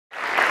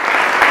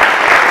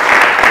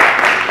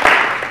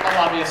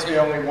obviously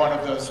only one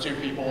of those two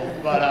people,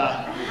 but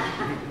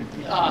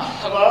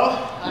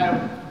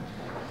hello.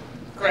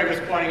 Craig was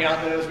pointing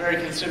out that it was very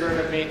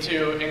considerate of me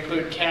to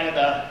include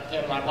Canada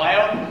in my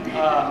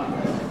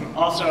bio.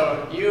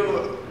 Also,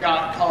 you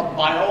got called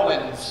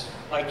Biolans,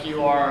 like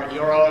you are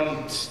your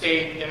own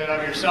state in and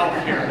of yourself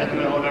here in the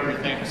middle of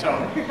everything. So,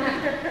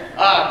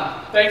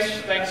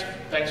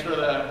 thanks for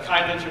the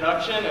kind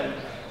introduction, and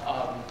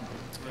I'm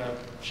gonna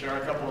share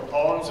a couple of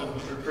poems, and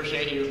we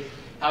appreciate you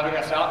having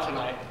us out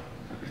tonight.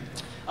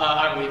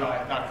 I'm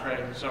Levi, not Craig,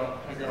 so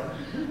I go.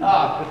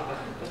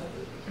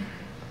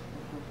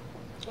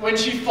 When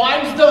she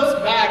finds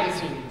those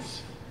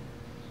magazines,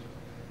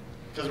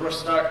 because we're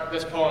stuck,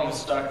 this poem is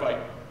stuck like,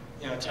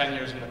 10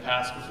 years in the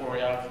past before we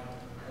have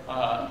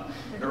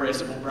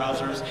erasable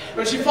browsers.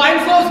 When she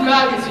finds those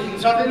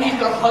magazines underneath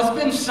her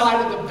husband's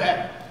side of the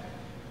bed,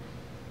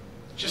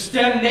 she'll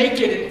stand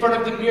naked in front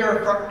of the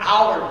mirror for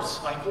hours,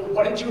 like, well,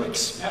 what did you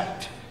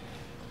expect?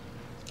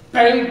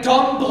 Bang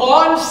dumb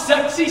blondes,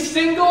 sexy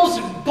singles,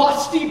 and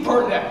busty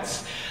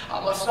brunettes. I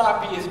must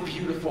not be as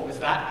beautiful as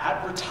that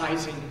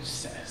advertising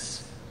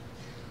says.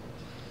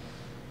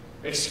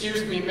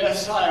 Excuse me,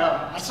 miss,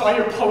 I saw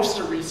your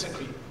poster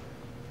recently.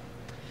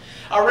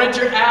 I read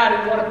your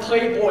ad in one of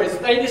Playboy's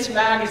latest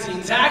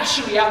magazines.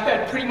 Actually, I've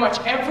had pretty much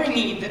every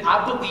need that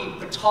I believe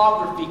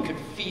photography could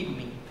feed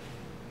me.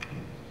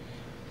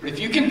 But if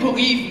you can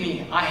believe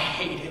me, I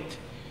hate it.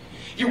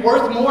 You're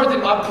worth more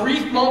than my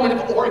brief moment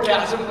of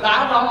orgasm when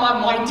I allow my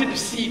mind to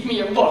deceive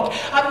me. And look,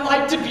 I'd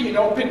like to be an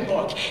open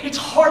book. It's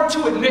hard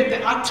to admit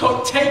that I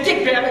take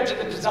advantage of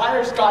the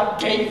desires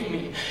God gave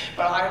me,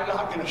 but I'm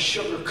not going to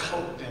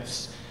sugarcoat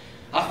this.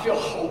 I feel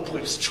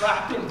hopeless,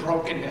 trapped in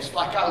brokenness,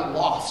 like I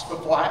lost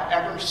before I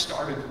ever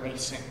started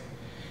racing.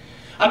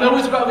 I know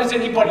as well as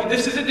anybody,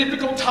 this is a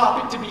difficult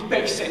topic to be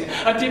facing,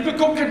 a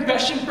difficult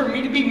confession for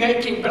me to be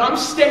making, but I'm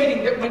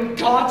stating that when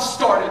God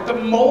started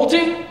the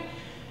molding,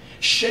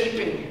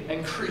 shaping,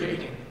 and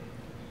creating,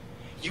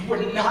 you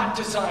were not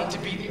designed to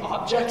be the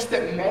objects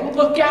that men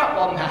look at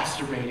while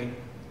masturbating.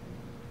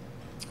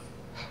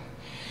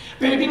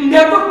 Baby,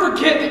 never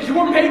forget that you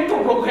were made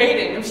for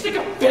relating. I'm sick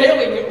of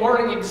failing at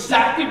learning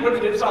exactly what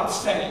it is I'm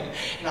saying,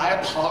 and I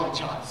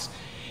apologize.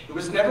 It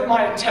was never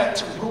my intent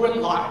to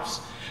ruin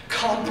lives,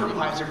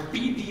 compromise, or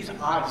feed these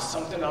eyes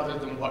something other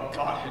than what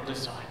God had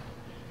designed.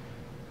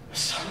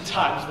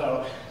 Sometimes,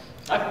 though,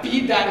 I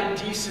feed that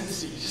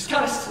indecency. Just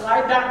kind of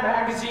slide that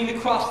magazine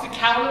across the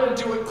counter and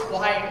do it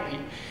quietly.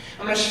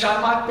 I'm going to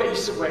shine my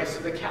face away so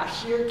the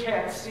cashier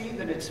can't see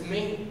that it's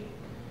me.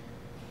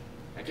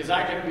 Like, is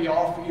that going to be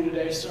all for you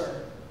today,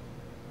 sir?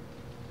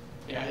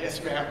 Yeah,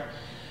 yes, ma'am.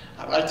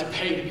 I'd like to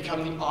pay to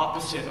become the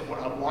opposite of what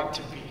I want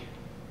to be.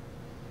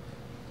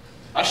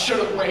 I should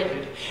have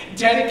waited,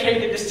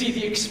 dedicated to see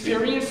the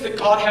experience that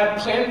God had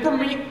planned for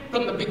me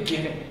from the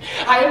beginning.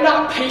 I am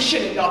not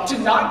patient enough to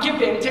not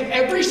give in to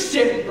every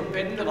sin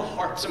forbidden to the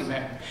hearts of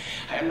men.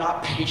 I am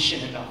not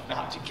patient enough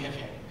not to give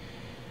in.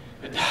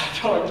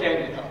 But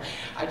again,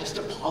 I just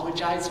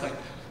apologized like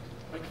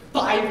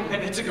 5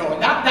 minutes ago,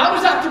 and that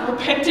was after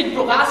repenting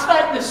for last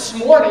night and this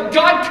morning.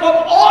 God, come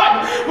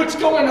on! What's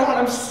going on?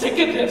 I'm sick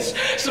of this.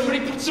 Somebody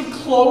put some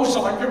clothes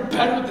on. You're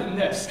better than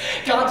this.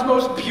 God's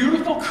most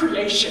beautiful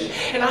creation,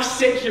 and I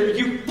sit here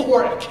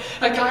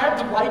euphoric, like I have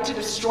the right to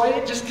destroy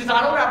it just because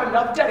I don't have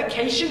enough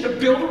dedication to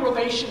build a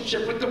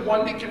relationship with the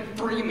one that can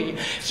free me.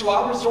 So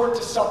I resort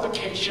to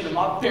supplication of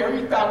my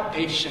very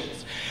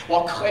foundations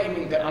while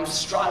claiming that I'm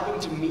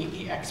striving to meet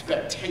the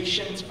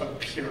expectations of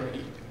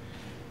purity.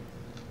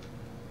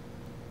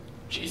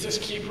 Jesus,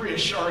 keep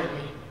reassuring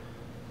me.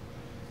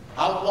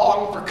 I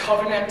long for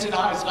covenanted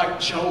eyes like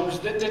Job's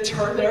that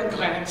deter their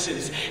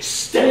glances,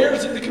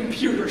 stares at the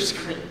computer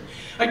screen,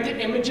 like the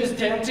images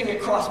dancing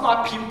across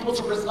my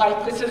pupils are as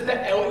lifeless as the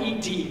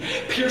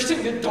LED,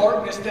 piercing the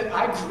darkness that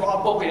I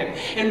grovel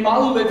in my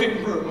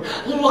living room,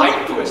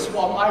 lifeless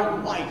while my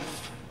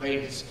wife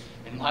lays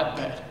in my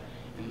bed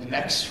in the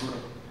next room,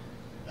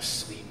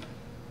 asleep.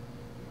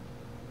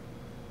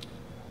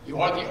 You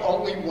are the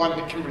only one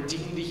that can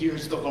redeem the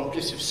years the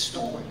locusts have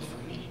stolen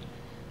from me.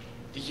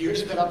 The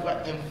years that I've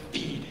let them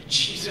feed.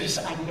 Jesus,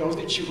 I know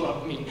that you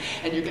love me,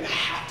 and you're going to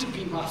have to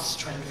be my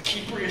strength.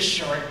 Keep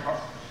reassuring her.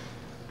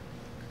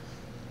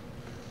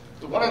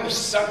 The one in the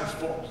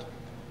centerfold.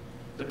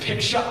 The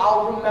picture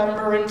I'll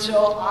remember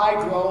until I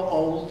grow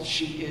old.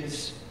 She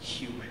is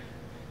human.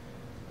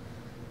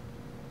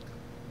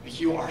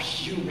 You are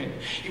human.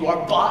 You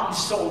are bought and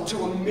sold to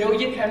a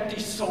million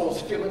empty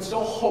souls feeling so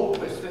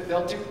hopeless that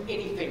they'll do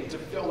anything to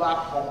fill that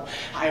hole.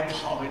 I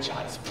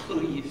apologize.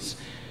 Please,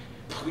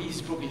 please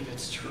believe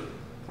it's true.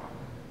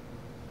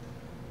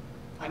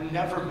 I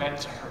never meant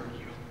to hurt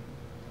you.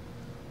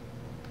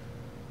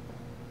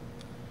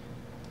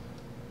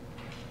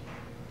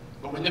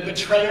 But when the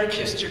betrayer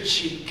kissed your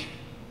cheek,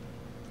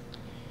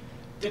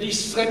 did he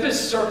slip his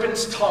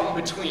serpent's tongue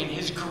between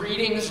his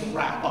greetings,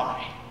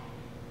 Rabbi?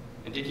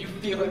 And did you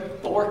feel it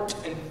forked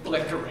and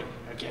flickering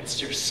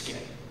against your skin?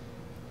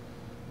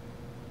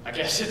 I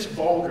guess it's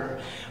vulgar,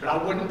 but I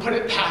wouldn't put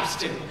it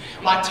past him.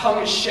 My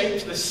tongue is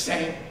shaped the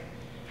same.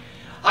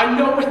 I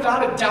know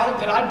without a doubt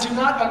that I do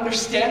not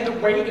understand the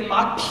weight in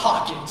my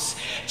pockets,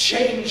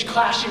 change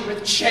clashing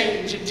with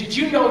change. And did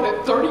you know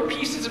that 30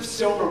 pieces of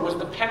silver was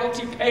the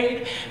penalty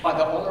paid by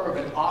the owner of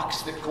an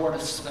ox that gored a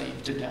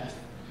slave to death?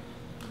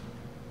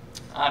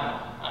 I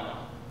know.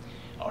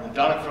 I would have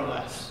done it for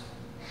less.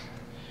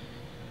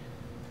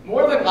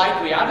 More than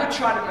likely, I'd have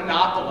tried to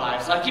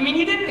monopolize. Like, you mean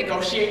you didn't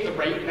negotiate the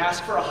rate and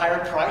ask for a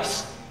higher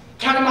price?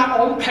 Counting my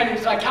own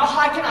pennies, like how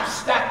high can I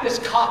stack this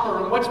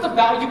copper and what's the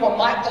value on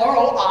my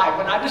ROI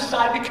when I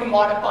decide to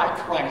commodify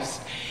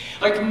Christ?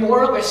 Like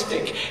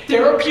moralistic,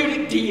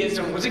 therapeutic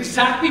deism was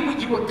exactly what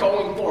you were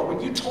going for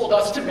when you told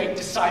us to make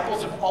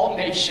disciples of all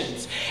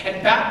nations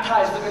and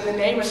baptize them in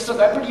the name of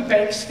celebrity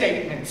bank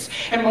statements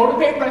and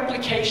motivate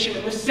replication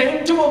in the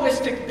same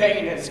dualistic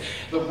vein as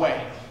the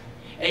way.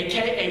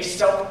 AKA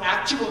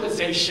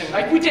self-actualization.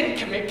 Like we didn't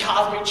commit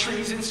cosmic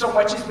treason so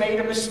much as made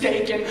a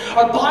mistake, and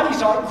our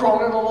bodies aren't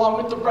groaning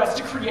along with the rest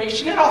of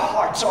creation, and our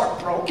hearts aren't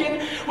broken.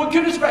 What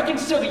good is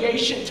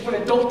reconciliation to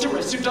an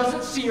adulteress who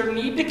doesn't see or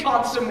need to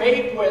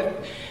consummate with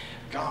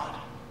God?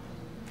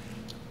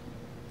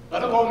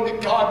 Let alone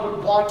that God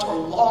would want or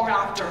long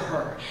after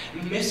her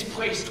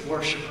misplaced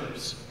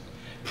worshipers.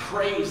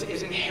 Praise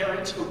is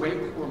inherent to the way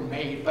we were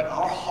made, but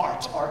our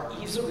hearts are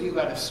easily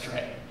led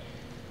astray.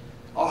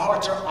 Our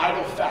hearts are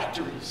idol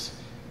factories.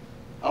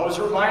 I was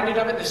reminded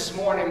of it this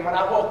morning when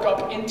I woke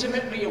up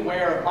intimately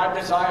aware of my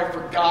desire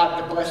for God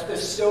to bless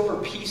this silver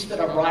piece that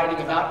I'm writing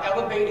about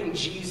elevating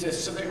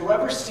Jesus so that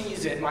whoever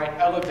sees it might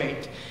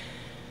elevate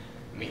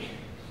me.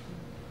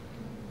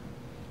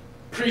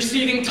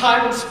 Preceding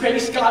time and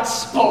space, God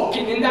spoke,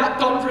 and in that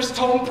thunderous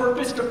tone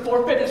purposed to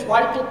forfeit his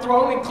rightful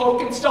throne and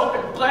cloak himself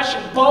in flesh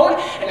and bone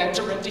and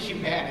enter into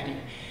humanity.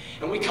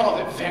 And we call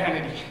it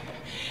vanity.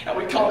 And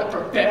we call it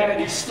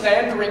profanity,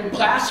 slandering,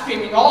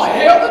 blaspheming, all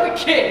hail to the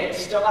king. And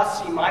still I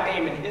see my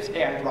name in his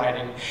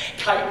handwriting,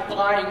 kite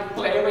flying,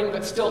 flailing,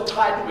 but still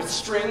tied to a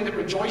string that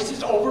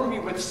rejoices over me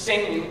with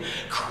singing.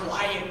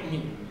 Quiet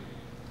me,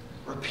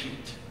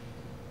 repeat.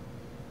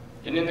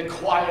 And in the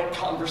quiet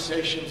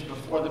conversations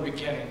before the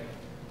beginning,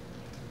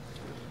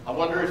 I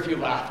wonder if you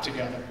laughed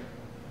together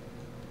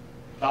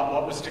about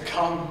what was to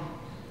come,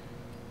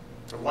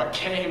 or what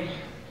came,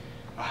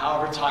 or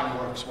however time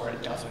works where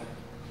it doesn't.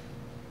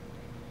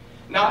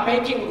 Not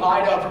making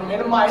light of or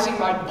minimizing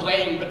my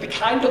blame, but the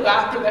kind of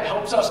laughter that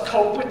helps us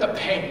cope with the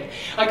pain.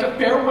 Like a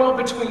farewell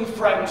between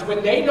friends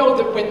when they know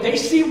that when they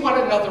see one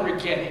another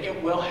again,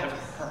 it will have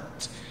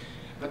hurt.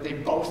 But they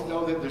both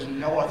know that there's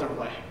no other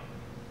way.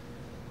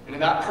 And in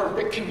that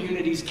perfect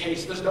community's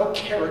case, there's no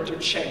character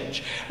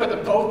change, but the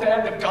both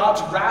end of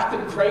God's wrath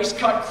and grace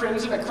cut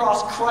crimson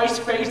across Christ's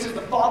face as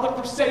the Father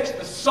forsakes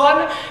the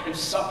Son and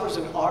suffers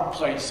in our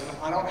place. And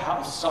I don't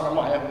have a son of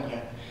my own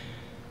yet.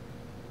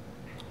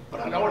 But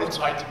I know what it's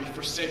like to be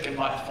forsaken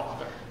by a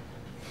father.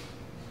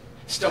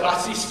 Still, I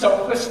see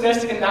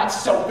selflessness in that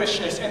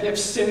selfishness, and if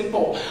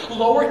sinful,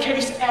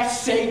 lowercase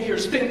s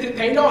saviors think that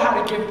they know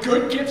how to give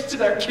good gifts to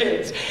their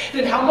kids,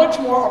 then how much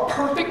more a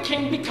perfect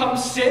king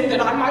becomes sin that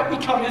I might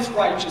become his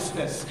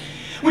righteousness.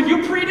 When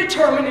you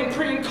predetermine in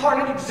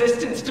pre-incarnate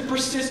existence to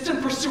persist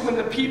in pursuing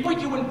the people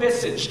you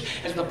envisaged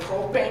as the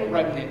profane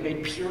remnant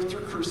made pure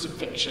through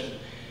crucifixion,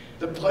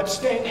 the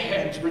bloodstained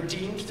hands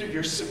redeemed through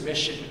your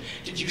submission,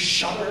 did you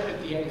shudder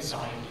at the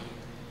anxiety?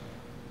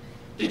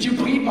 Did you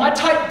bleed my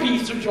type B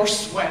through your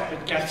sweat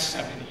at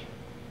Gethsemane?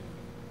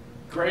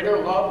 Greater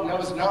love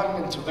knows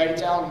none than to lay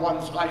down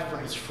one's life for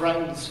his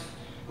friends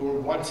who were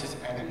once his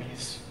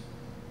enemies.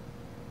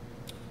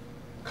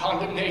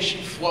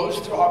 Condemnation flows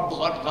through our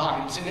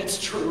bloodlines, and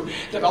it's true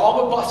that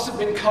all of us have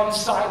been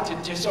consigned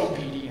to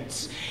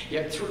disobedience.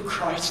 Yet through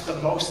Christ, the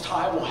Most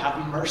High will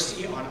have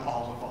mercy on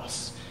all of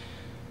us.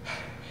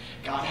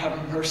 God,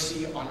 have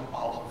mercy on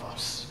all of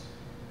us.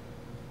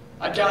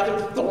 I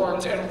gathered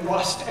thorns and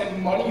rust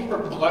and money for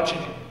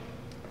bludgeoning.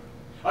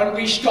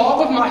 Unleashed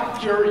all of my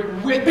fury,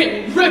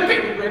 ripping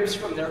ribs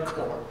from their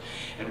core,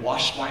 and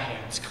washed my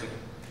hands clean.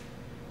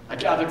 I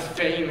gathered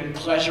fame and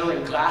pleasure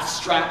and glass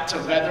strapped to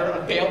leather,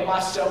 availed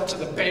myself to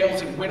the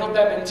bales and whittled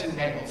them into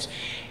nails,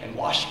 and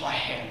washed my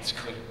hands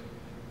clean.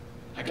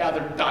 I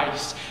gathered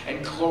dice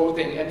and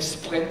clothing and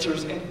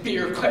splinters and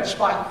fear, clenched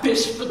my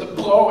fist for the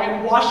blow,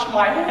 and washed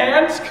my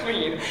hands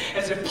clean,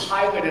 as if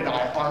Pilate and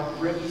I aren't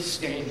really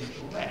stained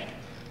red.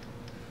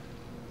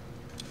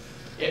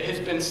 It has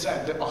been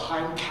said that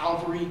behind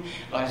Calvary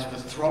lies the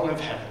throne of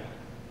heaven.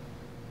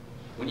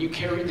 When you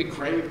carried the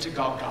grave to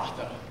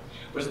Golgotha,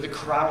 was the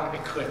crown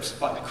eclipsed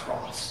by the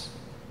cross?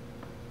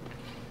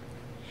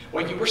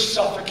 When you were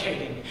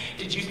suffocating,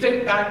 did you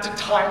think back to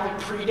time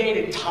that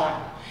predated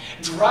time,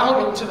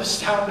 drowning to the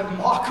sound of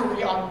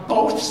mockery on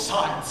both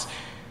sides?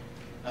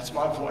 That's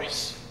my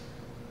voice.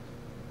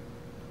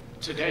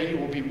 Today you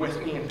will be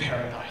with me in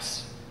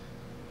paradise.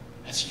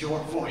 That's your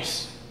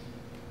voice.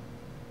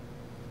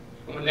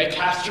 And when they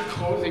cast your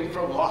clothing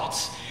for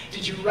lots,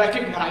 did you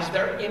recognize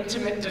their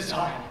intimate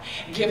design?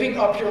 Giving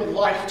up your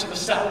life to the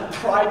sound of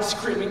pride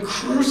screaming,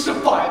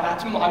 "Crucify,"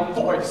 that's my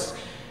voice.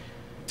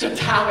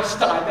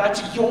 Tetelestai,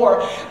 that's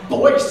your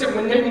voice. And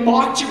when they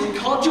mocked you and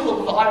called you a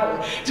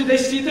liar, did they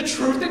see the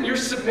truth in your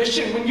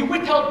submission? When you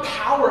withheld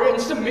power and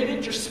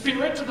submitted your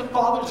spirit to the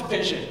Father's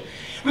vision?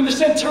 When the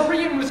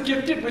centurion was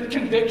gifted with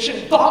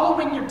conviction,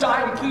 following your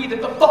dying plea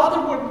that the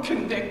Father would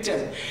convict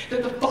him,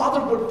 that the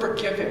Father would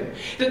forgive him,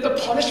 that the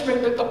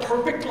punishment that the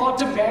perfect law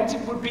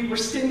demanded would be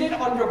rescinded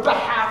on your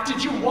behalf,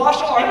 did you wash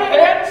our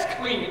hands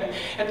clean?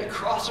 At the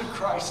cross of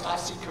Christ, I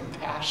see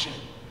compassion,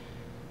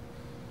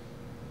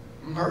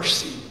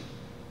 mercy.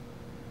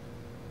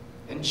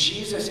 And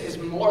Jesus is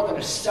more than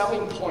a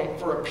selling point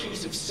for a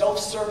piece of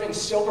self-serving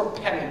silver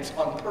penance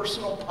on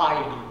personal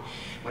piety.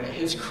 When at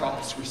his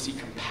cross we see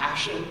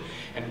compassion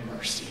and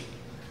mercy.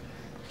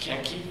 We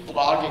can't keep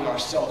flogging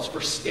ourselves for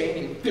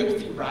staining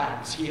filthy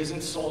rags he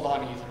isn't sold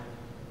on either.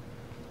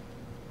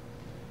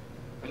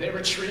 When they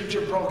retrieved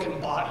your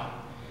broken body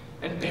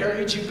and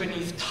buried you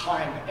beneath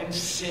time and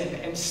sin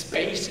and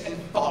space and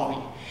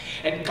folly,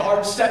 and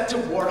guards set to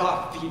ward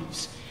off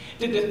thieves,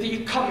 did the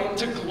thief come in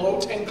to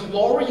gloat and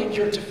glory in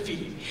your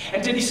defeat?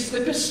 And did he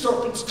slip his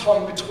serpent's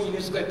tongue between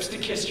his lips to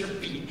kiss your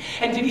feet?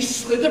 And did he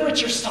slither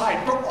at your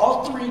side for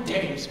all 3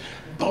 days,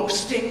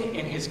 boasting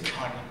in his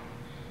cunning?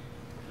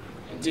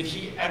 And did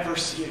he ever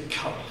see it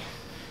coming?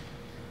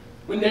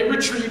 When they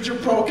retrieved your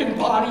broken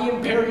body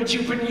and buried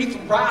you beneath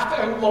wrath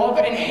and love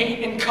and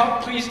hate and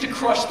cup pleased to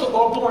crush the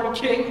low-born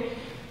king,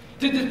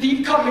 did the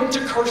thief come in to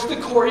curse the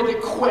quarry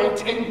that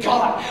quaked and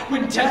God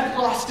when death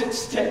lost its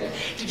sting?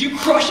 Did you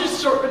crush his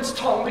serpent's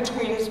tongue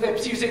between his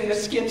lips, using the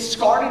skin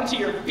scarred into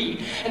your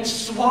feet, and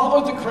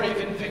swallow the grave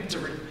in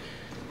victory?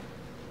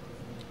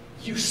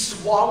 You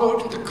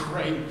swallowed the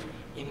grave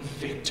in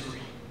victory.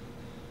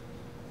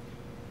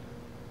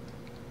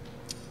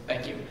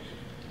 Thank you.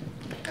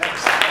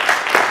 Thanks.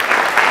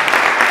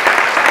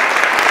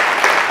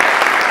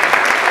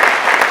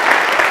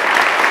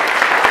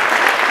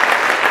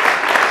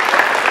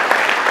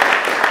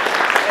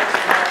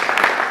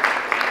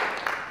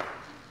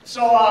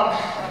 So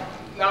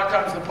now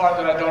comes the part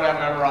that I don't have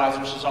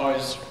memorized, which is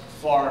always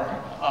far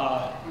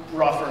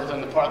rougher than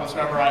the part that's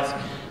memorized.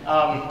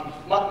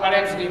 My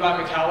name is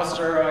Levi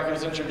McAllister, like I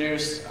was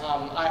introduced.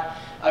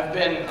 I've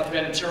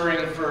been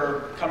touring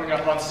for coming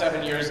up on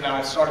 7 years now.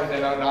 I started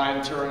in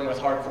 '09 touring with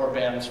hardcore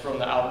bands from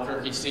the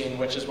Albuquerque scene,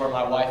 which is where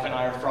my wife and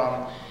I are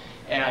from.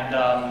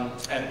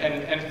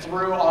 And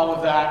through all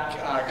of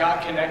that,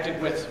 got connected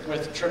with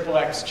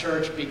XXX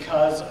Church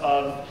because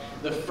of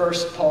the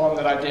first poem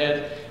that I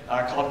did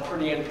called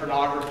Pretty in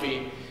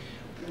Pornography,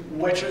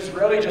 which was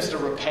really just a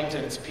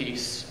repentance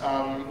piece.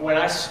 When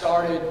I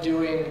started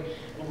doing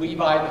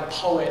Levi the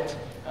Poet,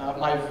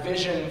 my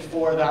vision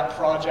for that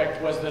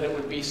project was that it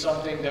would be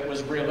something that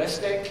was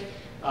realistic,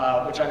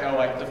 which I know,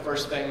 like, the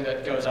first thing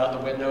that goes out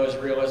the window is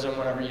realism.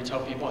 Whenever you tell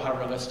people how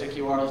realistic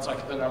you are, it's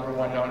like the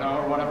 #1 no-no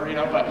or whatever, you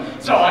know.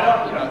 But so I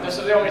don't, this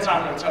is the only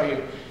time I'm going to tell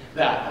you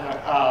that.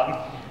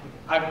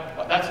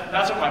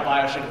 That's what my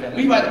bio should have been.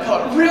 Levi the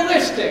Poet,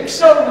 realistic,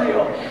 so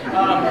real.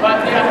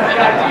 But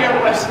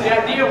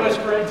the idea was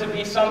for it to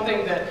be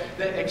something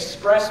that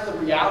expressed the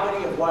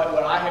reality of what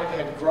I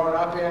had grown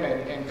up in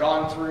and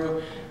gone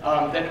through.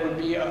 That it would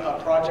be a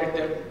project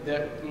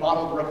that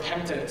modeled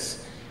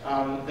repentance.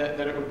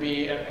 That it would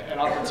be an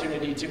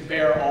opportunity to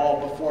bear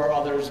all before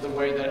others the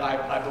way that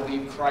I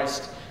believe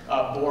Christ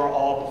bore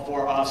all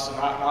before us, and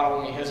not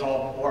only his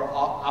all, before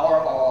our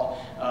all,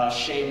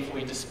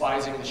 shamefully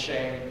despising the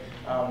shame,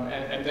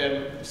 and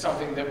then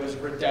something that was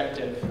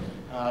redemptive,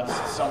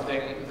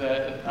 something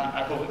that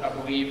I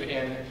believe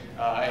in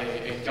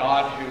a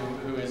God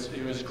who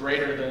is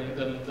greater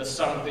than the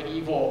sum of the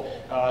evil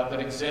that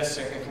exists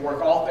and can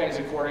work all things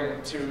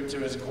according to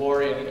his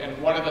glory.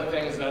 And one of the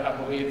things that I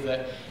believe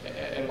that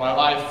in my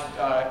life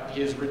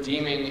he is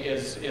redeeming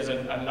is a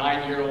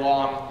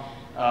 9-year-long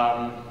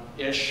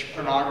ish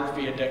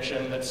pornography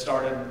addiction that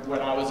started when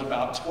I was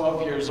about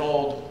 12 years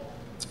old.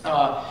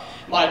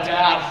 My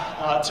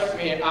dad took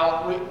me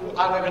out.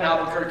 I live in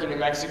Albuquerque, New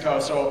Mexico,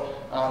 so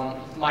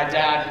my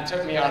dad, he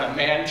took me on a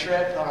man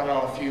trip. I don't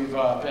know if you've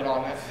been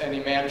on any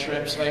man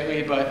trips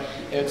lately, but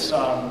it's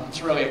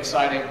really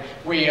exciting.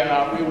 We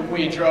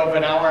drove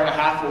an hour and a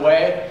half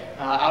away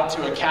out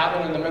to a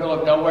cabin in the middle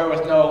of nowhere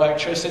with no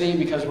electricity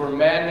because we're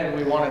men and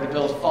we wanted to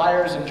build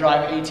fires and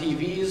drive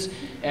ATVs.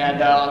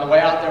 And on the way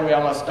out there, we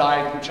almost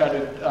died. We tried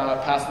to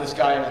pass this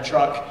guy in a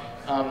truck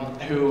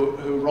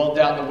who rolled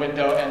down the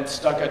window and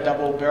stuck a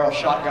double-barrel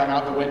shotgun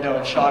out the window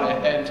and shot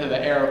it into the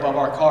air above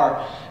our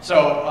car.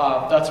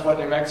 So that's what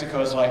New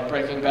Mexico is like.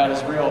 Breaking Bad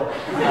is real.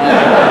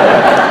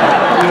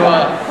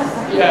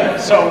 Yeah,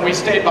 so we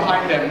stayed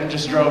behind him and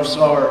just drove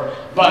slower.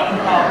 But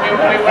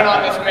we went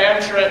on this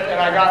man trip, and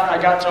I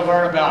got to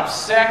learn about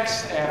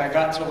sex, and I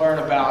got to learn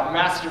about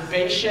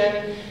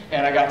masturbation,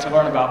 and I got to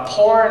learn about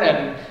porn,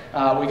 and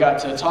we got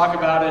to talk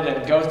about it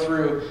and go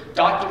through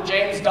Dr.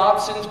 James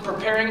Dobson's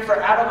Preparing for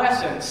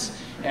Adolescence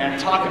and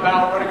talk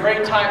about what a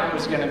great time it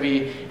was going to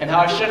be and how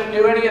I shouldn't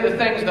do any of the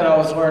things that I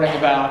was learning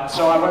about.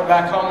 So I went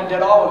back home and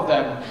did all of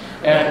them.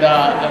 And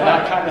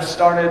that kind of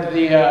started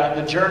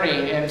the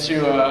journey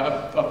into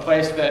a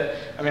place that,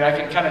 I mean, I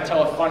can kind of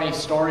tell a funny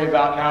story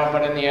about now,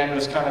 but in the end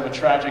was kind of a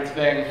tragic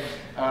thing,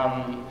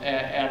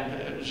 and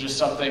it was just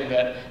something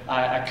that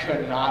I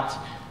could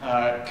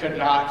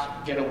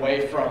not get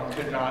away from,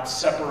 could not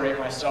separate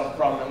myself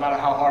from, no matter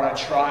how hard I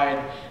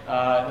tried,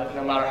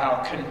 no matter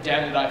how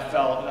condemned I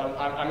felt.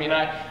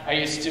 I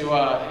used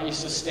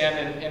to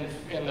stand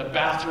in the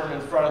bathroom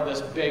in front of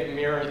this big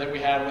mirror that we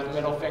had with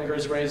middle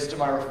fingers raised to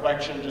my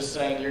reflection, just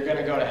saying, "You're going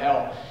to go to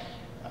hell.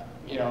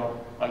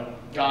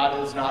 Like,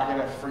 God is not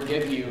going to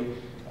forgive you."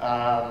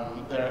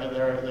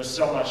 There's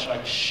so much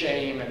like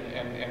shame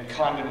and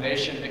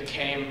condemnation that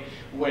came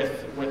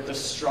with the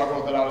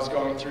struggle that I was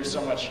going through,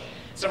 so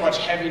much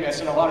heaviness,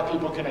 and a lot of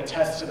people can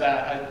attest to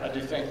that. I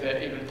do think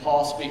that even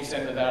Paul speaks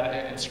into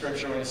that in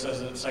Scripture when he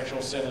says that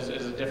sexual sin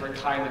is a different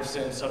kind of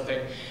sin,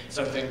 something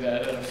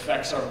that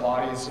affects our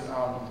bodies.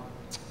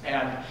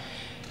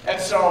 And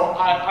so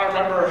I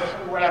remember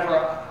whenever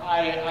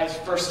I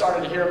first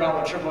started to hear about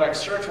what Triple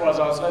X Church was,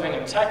 I was living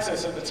in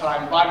Texas at the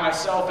time by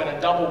myself in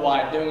a double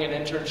wide doing an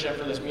internship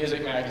for this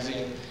music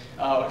magazine,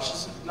 which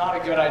is not a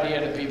good idea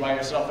to be by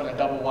yourself in a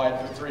double wide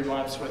for 3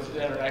 months with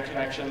internet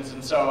connections.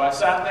 And so I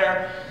sat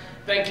there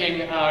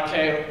thinking,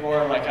 okay,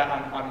 Lord, like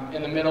I'm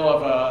in the middle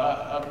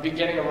of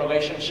beginning a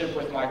relationship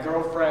with my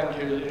girlfriend,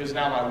 who's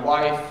now my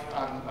wife.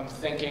 I'm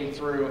thinking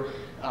through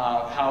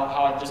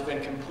how I've just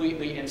been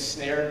completely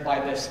ensnared by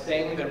this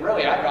thing that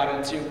really I got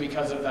into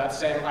because of that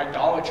same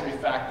idolatry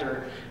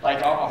factor.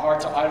 Like our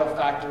hearts are idol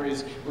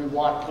factories. We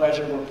want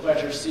pleasure. We're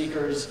pleasure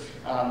seekers.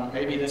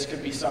 Maybe this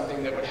could be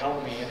something that would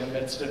help me in the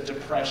midst of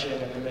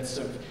depression, in the midst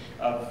of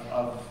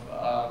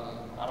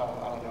I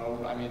don't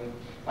know. I mean,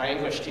 my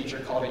English teacher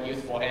called it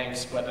youthful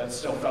angst, but that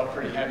still felt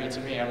pretty heavy to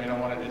me. I mean, I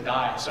wanted to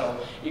die. So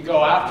you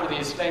go after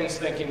these things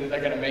thinking that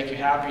they're going to make you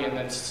happy, and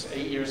then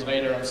 8 years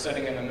later, I'm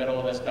sitting in the middle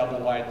of this double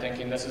wide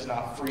thinking this has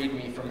not freed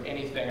me from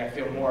anything. I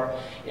feel more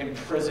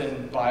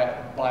imprisoned by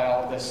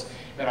all this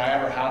than I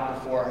ever have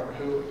before.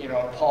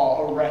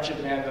 Paul, a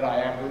wretched man that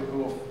I am,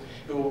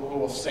 who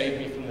will save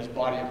me from this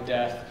body of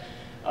death.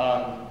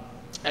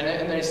 And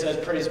then he says,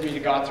 praise be to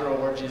God through our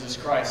Lord Jesus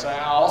Christ. I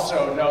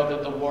also know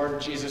that the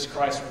Lord Jesus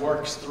Christ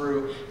works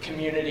through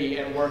community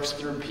and works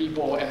through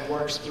people and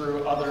works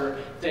through other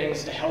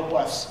things to help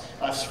us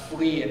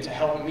flee and to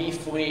help me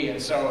flee.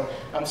 And so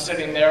I'm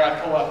sitting there, I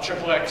pull up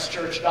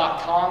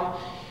triplexchurch.com,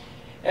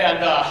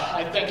 and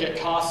I think it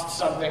costs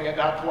something at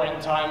that point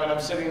in time, and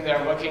I'm sitting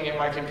there looking at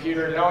my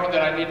computer, knowing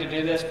that I need to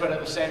do this, but at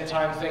the same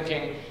time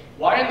thinking,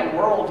 why in the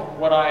world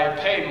would I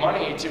pay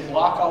money to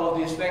block all of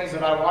these things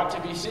that I want to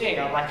be seeing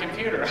on my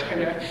computer?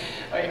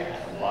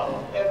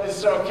 It was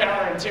so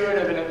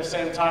counterintuitive, and at the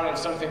same time, it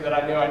was something that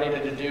I knew I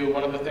needed to do.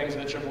 One of the things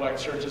that Triple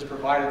X Church has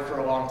provided for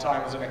a long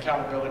time is an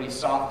accountability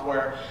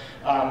software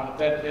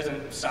that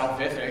isn't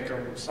salvific,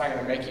 or it's not going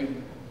to make you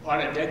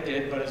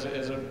unaddicted, but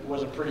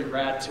was a pretty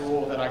rad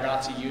tool that I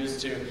got to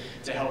use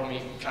to help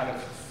me kind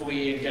of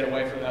flee and get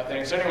away from that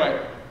thing. So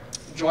anyway,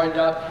 joined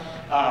up,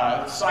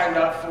 signed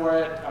up for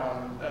it,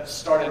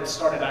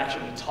 started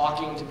actually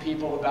talking to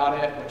people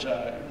about it, which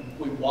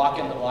we walk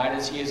in the light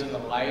as he is in the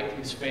light.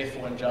 He's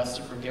faithful and just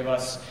to forgive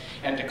us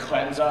and to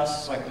cleanse us.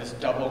 It's like this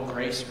double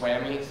grace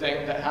whammy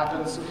thing that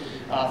happens,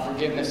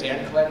 forgiveness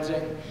and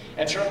cleansing.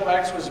 And Triple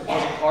X was a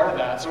part of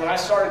that. So when I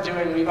started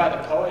doing Levi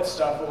the Poet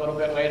stuff a little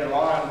bit later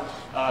on,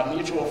 a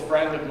mutual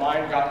friend of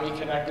mine got me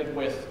connected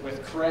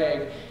with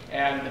Craig,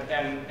 and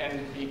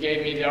he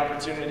gave me the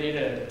opportunity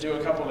to do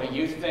a couple of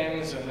youth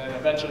things, and then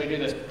eventually do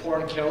this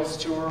Porn Kills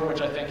tour,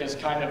 which I think is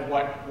kind of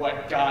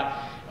what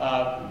got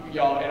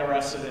y'all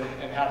interested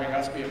in having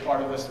us be a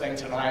part of this thing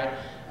tonight.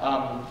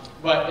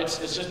 But it's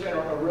just been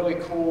a really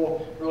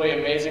cool, really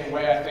amazing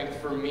way, I think,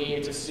 for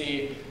me to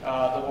see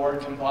the Lord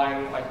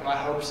combine like my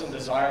hopes and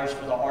desires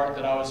for the art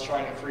that I was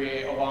trying to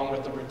create, along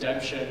with the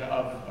redemption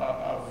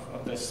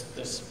of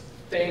this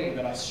thing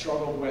that I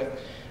struggled with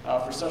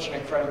for such an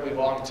incredibly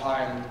long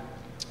time.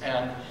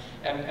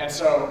 And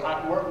so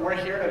we're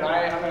here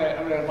tonight. I'm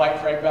gonna invite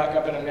Craig back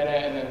up in a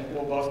minute, and then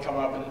we'll both come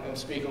up and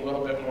speak a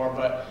little bit more.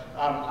 But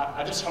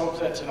I just hope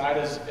that tonight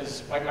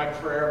is like my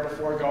prayer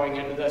before going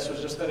into this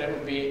was just that it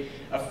would be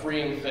a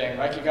freeing thing.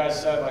 Like you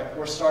guys said, like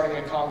we're starting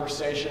a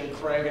conversation.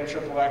 Craig and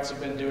Triple X have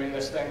been doing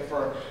this thing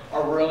for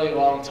a really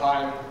long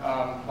time.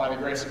 By the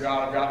grace of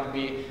God, I've gotten to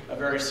be a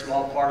very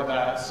small part of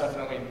that. It's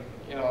definitely,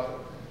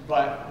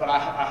 but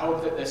I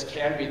hope that this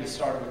can be the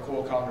start of a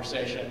cool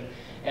conversation.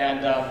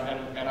 And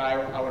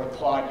I would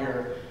applaud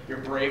your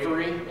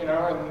bravery,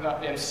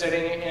 in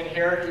sitting in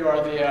here. You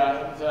are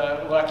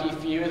the lucky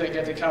few that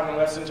get to come and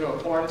listen to a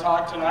porn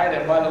talk tonight.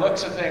 And by the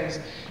looks of things,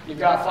 you've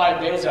got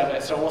 5 days of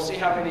it. So we'll see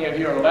how many of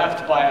you are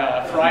left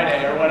by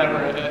Friday or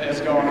whatever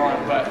is going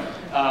on. But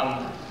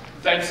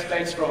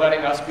thanks for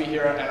letting us be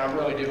here, and I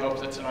really do hope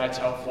that tonight's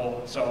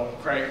helpful. So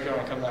Craig, if you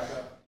want to come back up.